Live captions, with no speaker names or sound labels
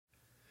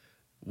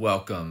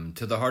Welcome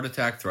to the Heart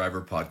Attack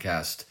Thriver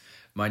podcast.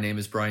 My name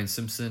is Brian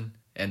Simpson,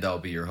 and I'll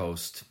be your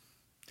host.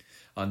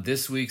 On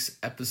this week's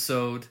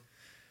episode,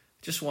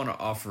 just want to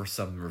offer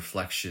some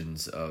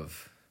reflections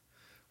of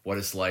what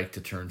it's like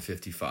to turn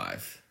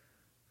 55.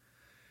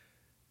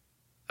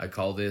 I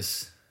call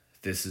this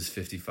is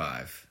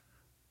 55.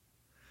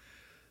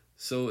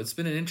 So it's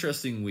been an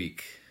interesting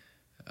week.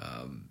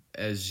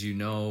 As you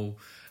know,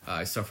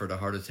 I suffered a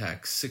heart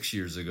attack 6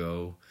 years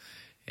ago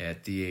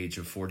at the age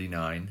of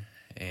 49.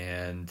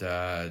 And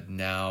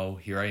now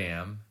here I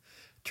am,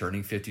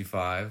 turning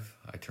 55.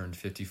 I turned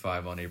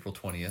 55 on April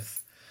 20th.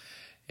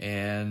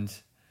 And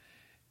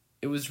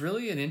it was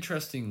really an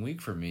interesting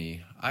week for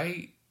me.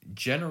 I,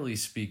 generally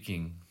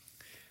speaking,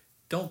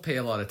 don't pay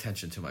a lot of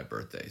attention to my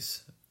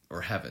birthdays,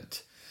 or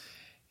haven't.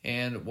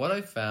 And what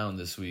I found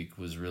this week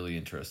was really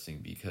interesting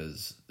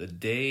because the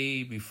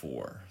day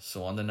before,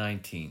 so on the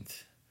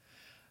 19th,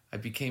 I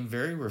became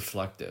very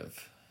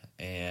reflective.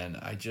 And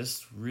I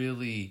just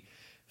really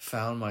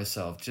found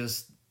myself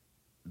just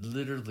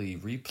literally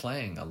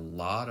replaying a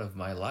lot of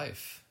my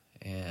life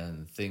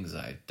and things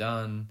I've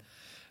done,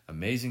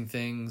 amazing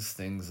things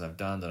I've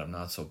done that I'm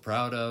not so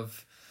proud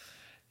of.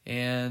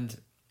 And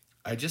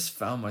I just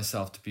found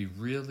myself to be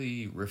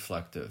really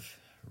reflective,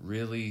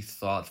 really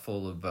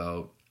thoughtful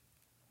about,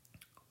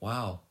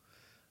 wow,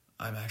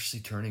 I'm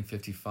actually turning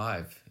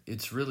 55.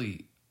 It's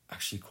really,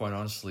 actually, quite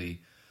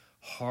honestly,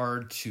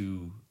 hard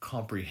to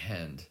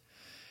comprehend.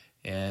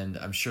 And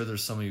I'm sure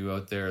there's some of you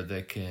out there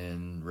that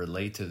can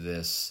relate to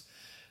this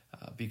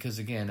because,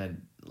 again, a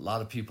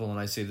lot of people, and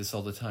I say this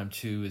all the time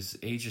too, is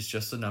age is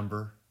just a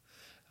number.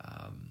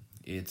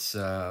 It's,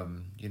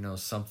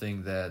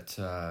 something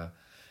that,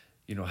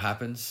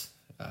 happens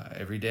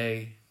every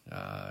day.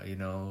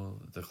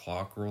 The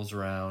clock rolls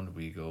around.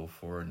 We go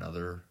for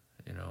another,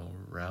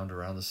 round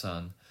around the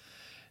sun.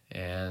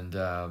 And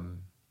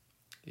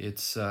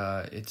it's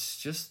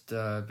just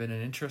been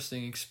an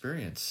interesting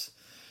experience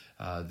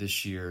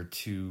this year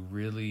to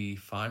really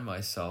find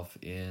myself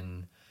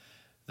in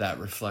that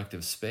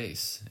reflective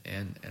space.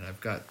 And I've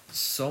got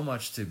so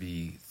much to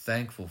be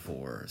thankful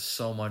for,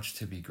 so much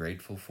to be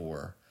grateful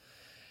for.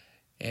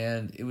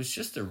 And it was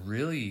just a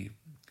really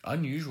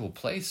unusual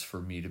place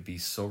for me to be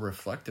so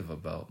reflective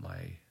about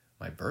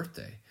my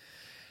birthday.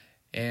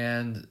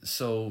 And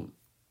so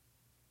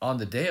on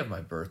the day of my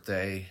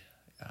birthday,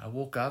 I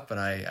woke up and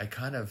I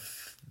kind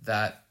of,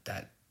 that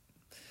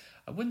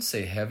I wouldn't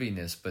say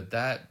heaviness, but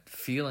that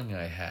feeling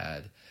I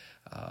had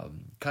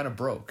kind of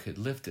broke. It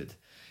lifted.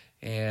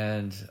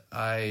 And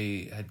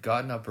I had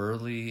gotten up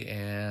early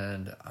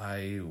and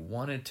I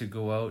wanted to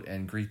go out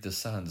and greet the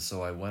sun.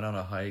 So I went on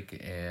a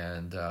hike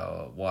and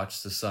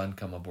watched the sun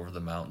come up over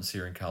the mountains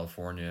here in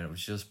California. And it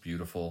was just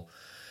beautiful.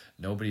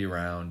 Nobody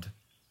around.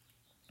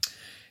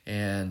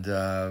 And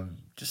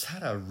just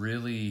had a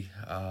really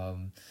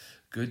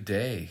good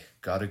day.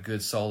 Got a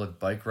good solid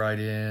bike ride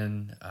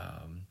in.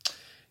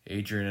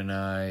 Adrian and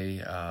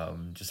I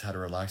just had a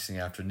relaxing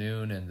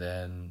afternoon, and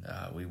then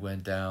we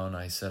went down.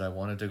 I said I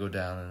wanted to go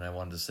down and I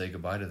wanted to say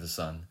goodbye to the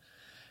sun.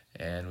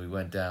 And we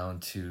went down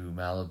to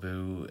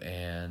Malibu,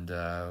 and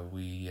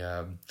we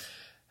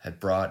had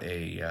brought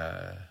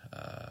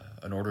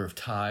an order of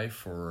Thai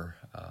for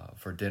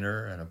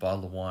dinner and a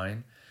bottle of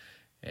wine.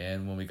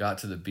 And when we got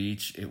to the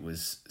beach, it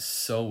was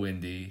so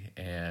windy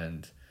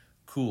and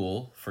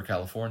cool for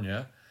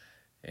California.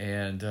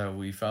 And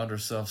we found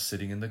ourselves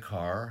sitting in the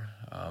car,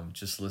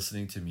 just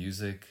listening to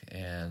music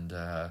and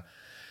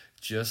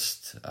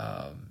just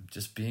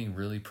being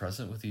really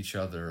present with each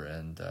other.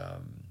 And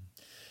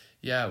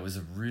it was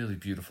a really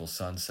beautiful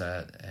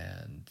sunset.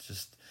 And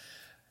just,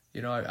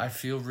 I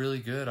feel really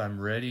good.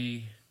 I'm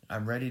ready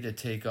to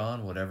take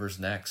on whatever's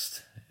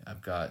next.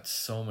 I've got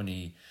so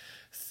many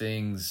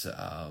things,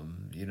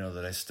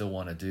 that I still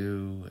want to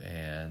do.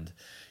 And,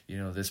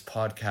 this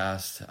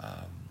podcast,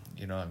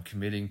 I'm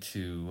committing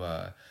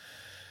to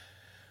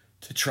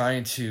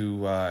trying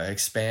to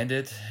expand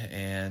it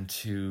and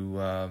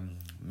to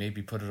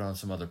maybe put it on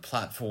some other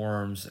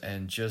platforms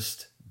and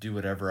just do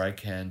whatever I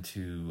can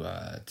to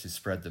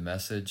spread the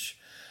message.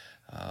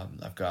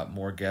 I've got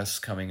more guests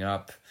coming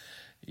up.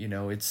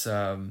 It's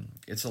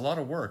a lot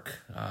of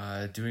work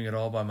doing it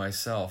all by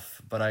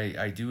myself, but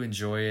I do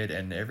enjoy it.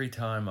 And every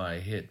time I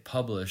hit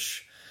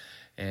publish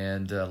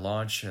and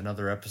launch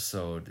another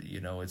episode,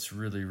 it's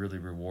really, really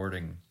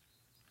rewarding.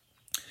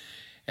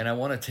 And I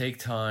want to take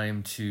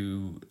time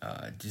to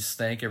just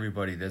thank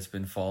everybody that's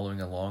been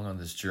following along on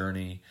this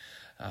journey,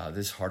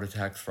 this Heart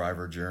Attack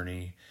Thriver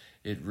journey.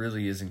 It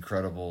really is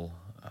incredible,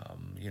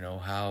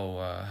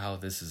 how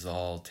this is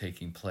all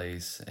taking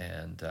place.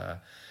 And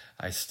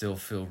I still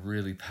feel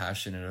really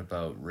passionate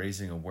about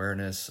raising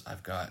awareness.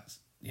 I've got,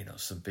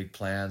 some big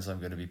plans I'm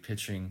going to be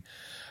pitching.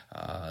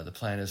 The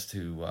plan is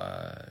to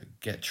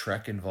get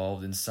Trek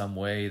involved in some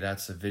way.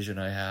 That's a vision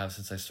I have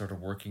since I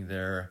started working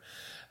there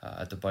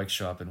at the bike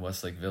shop in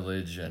Westlake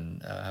Village,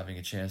 and having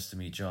a chance to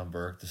meet John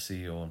Burke, the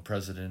CEO and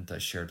president. I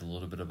shared a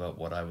little bit about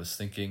what I was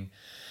thinking.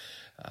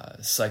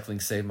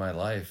 Cycling saved my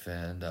life,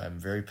 and I'm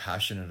very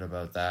passionate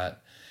about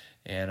that.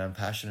 And I'm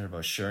passionate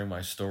about sharing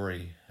my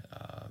story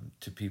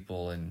to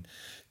people and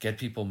get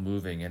people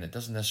moving. And it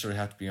doesn't necessarily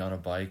have to be on a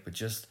bike, but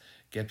just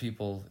get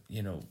people,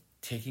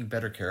 taking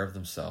better care of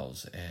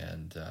themselves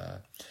and,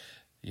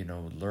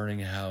 learning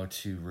how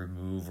to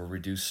remove or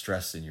reduce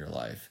stress in your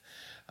life,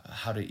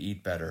 how to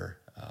eat better,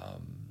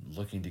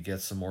 looking to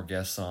get some more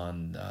guests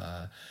on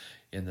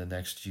in the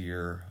next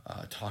year,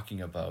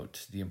 talking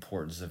about the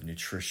importance of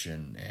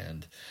nutrition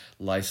and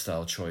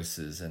lifestyle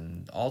choices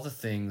and all the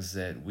things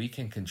that we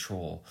can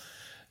control.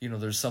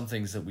 There's some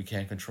things that we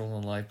can't control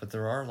in life, but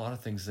there are a lot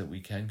of things that we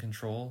can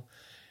control.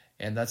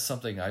 And that's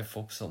something I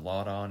focus a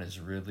lot on, is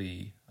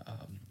really,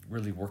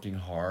 really working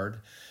hard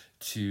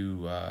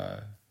to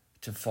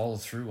follow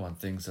through on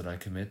things that I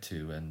commit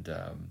to. And,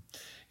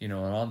 and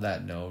on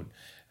that note,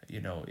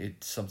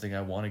 it's something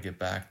I want to get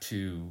back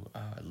to,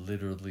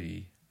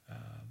 literally,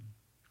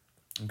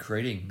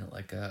 creating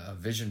like a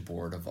vision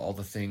board of all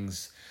the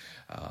things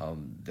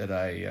that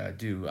I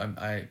do.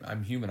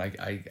 I'm human.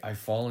 I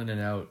fall in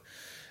and out,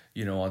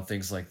 on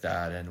things like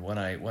that. And when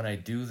I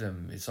do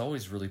them, it's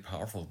always really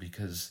powerful,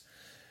 because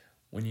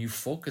when you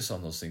focus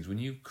on those things, when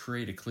you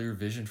create a clear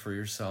vision for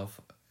yourself,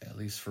 at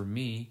least for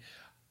me,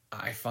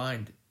 I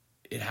find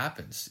it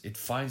happens. It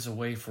finds a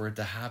way for it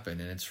to happen,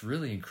 and it's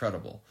really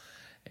incredible.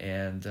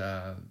 And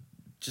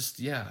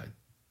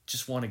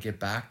just want to get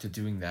back to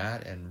doing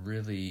that and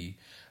really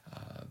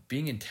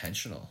being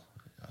intentional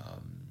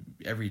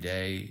every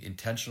day,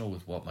 intentional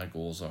with what my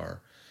goals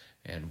are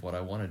and what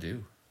I want to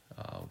do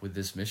with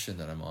this mission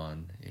that I'm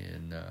on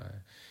in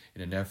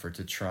an effort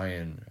to try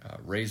and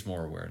raise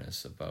more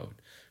awareness about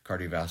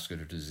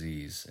cardiovascular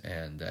disease,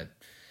 and that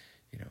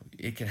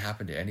it can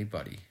happen to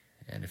anybody.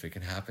 And if it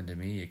can happen to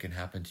me, it can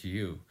happen to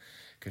you.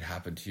 It could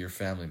happen to your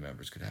family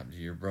members, could happen to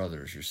your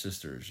brothers, your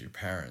sisters, your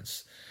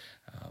parents.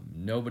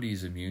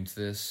 Nobody's immune to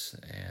this,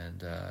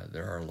 and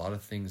there are a lot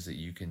of things that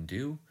you can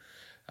do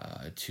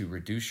to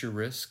reduce your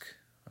risk.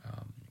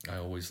 I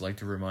always like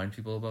to remind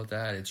people about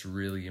that. It's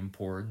really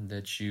important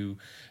that you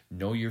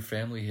know your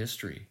family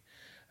history.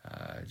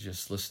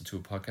 Just listened to a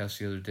podcast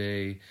the other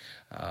day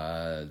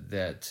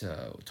that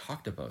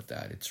talked about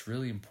that. It's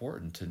really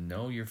important to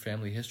know your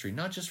family history,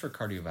 not just for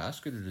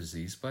cardiovascular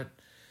disease, but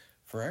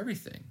for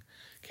everything,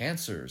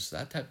 cancers,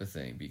 that type of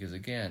thing. Because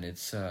again,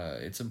 it's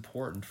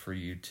important for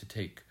you to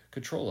take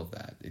control of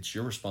that. It's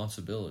your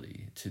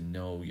responsibility to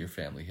know your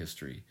family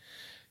history.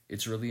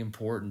 It's really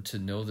important to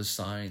know the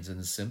signs and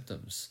the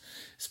symptoms,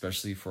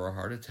 especially for a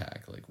heart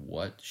attack. Like,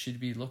 what should you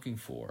be looking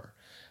for?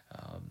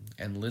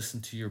 And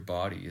listen to your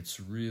body. It's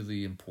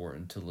really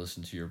important to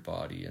listen to your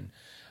body. And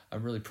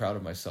I'm really proud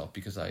of myself,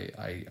 because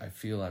I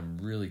feel I'm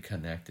really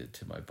connected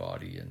to my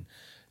body. And,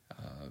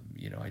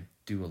 I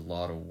do a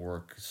lot of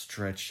work,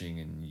 stretching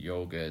and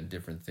yoga and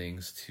different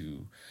things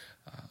to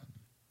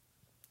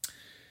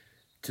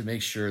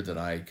make sure that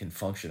I can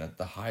function at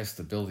the highest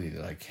ability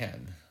that I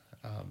can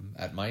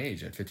at my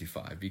age, at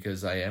 55,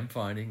 because I am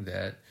finding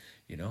that,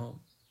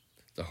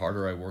 the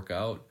harder I work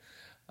out,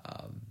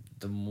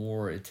 the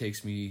more it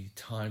takes me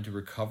time to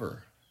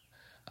recover.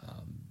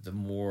 The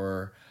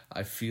more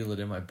I feel it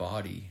in my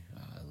body,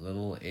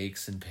 little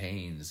aches and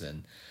pains.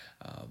 And,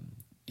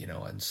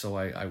 and so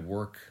I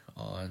work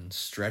on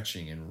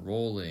stretching and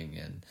rolling,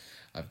 and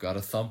I've got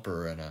a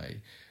thumper, and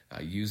I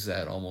use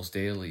that almost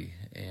daily.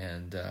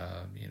 And,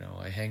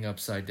 I hang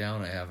upside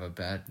down. I have a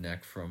bad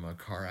neck from a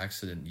car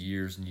accident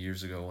years and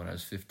years ago when I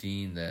was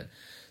 15 that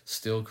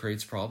still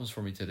creates problems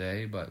for me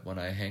today. But when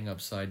I hang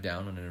upside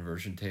down on an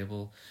inversion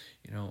table,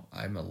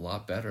 I'm a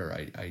lot better.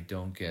 I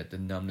don't get the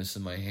numbness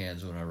in my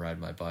hands when I ride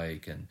my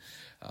bike, and,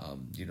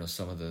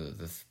 some of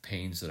the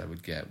pains that I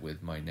would get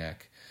with my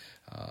neck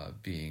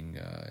being,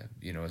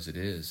 as it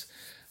is.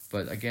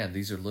 But again,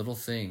 these are little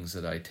things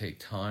that I take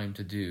time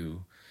to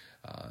do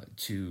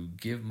to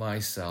give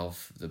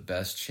myself the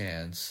best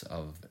chance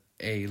of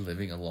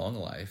living a long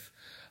life,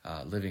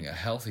 living a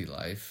healthy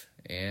life,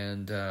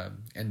 and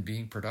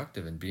being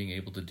productive and being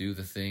able to do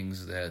the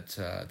things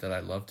that I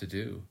love to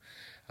do,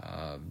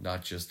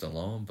 not just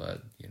alone,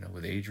 but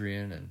with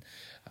Adrian, and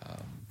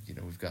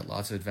we've got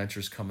lots of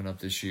adventures coming up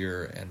this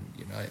year, and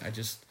I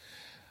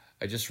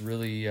just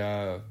really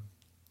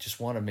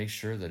just want to make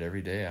sure that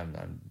every day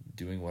I'm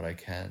doing what I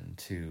can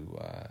to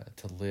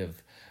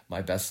live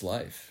my best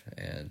life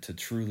and to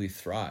truly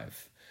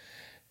thrive.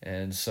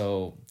 And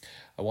so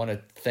I want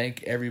to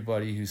thank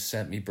everybody who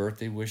sent me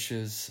birthday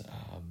wishes.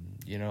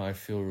 I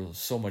feel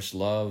so much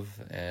love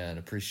and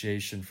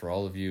appreciation for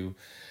all of you.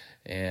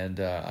 And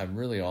I'm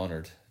really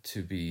honored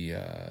to be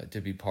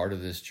part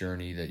of this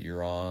journey that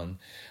you're on.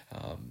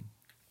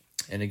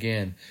 And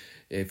again,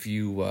 if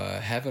you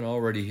haven't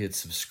already hit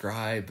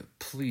subscribe,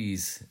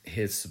 please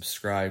hit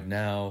subscribe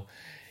now.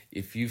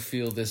 If you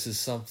feel this is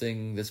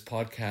something, this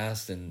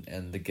podcast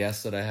and the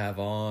guests that I have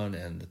on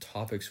and the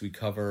topics we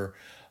cover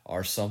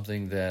are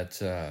something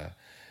that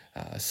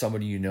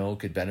somebody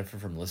could benefit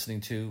from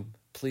listening to,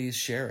 please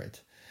share it.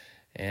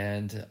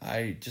 And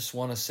I just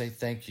want to say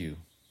thank you.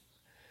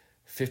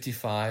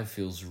 55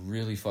 feels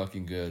really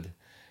fucking good.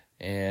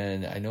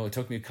 And I know it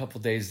took me a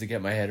couple days to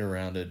get my head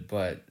around it,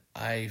 but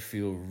I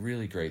feel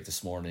really great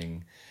this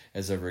morning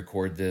as I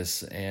record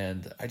this,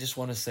 and I just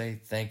want to say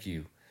thank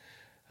you.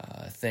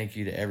 Thank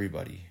you to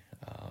everybody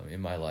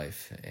in my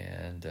life,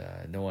 and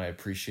know I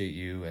appreciate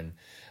you, and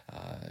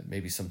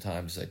maybe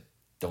sometimes I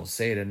don't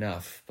say it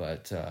enough,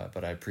 but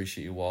I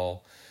appreciate you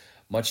all.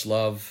 Much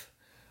love.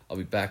 I'll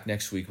be back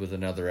next week with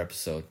another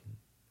episode.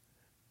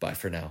 Bye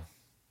for now.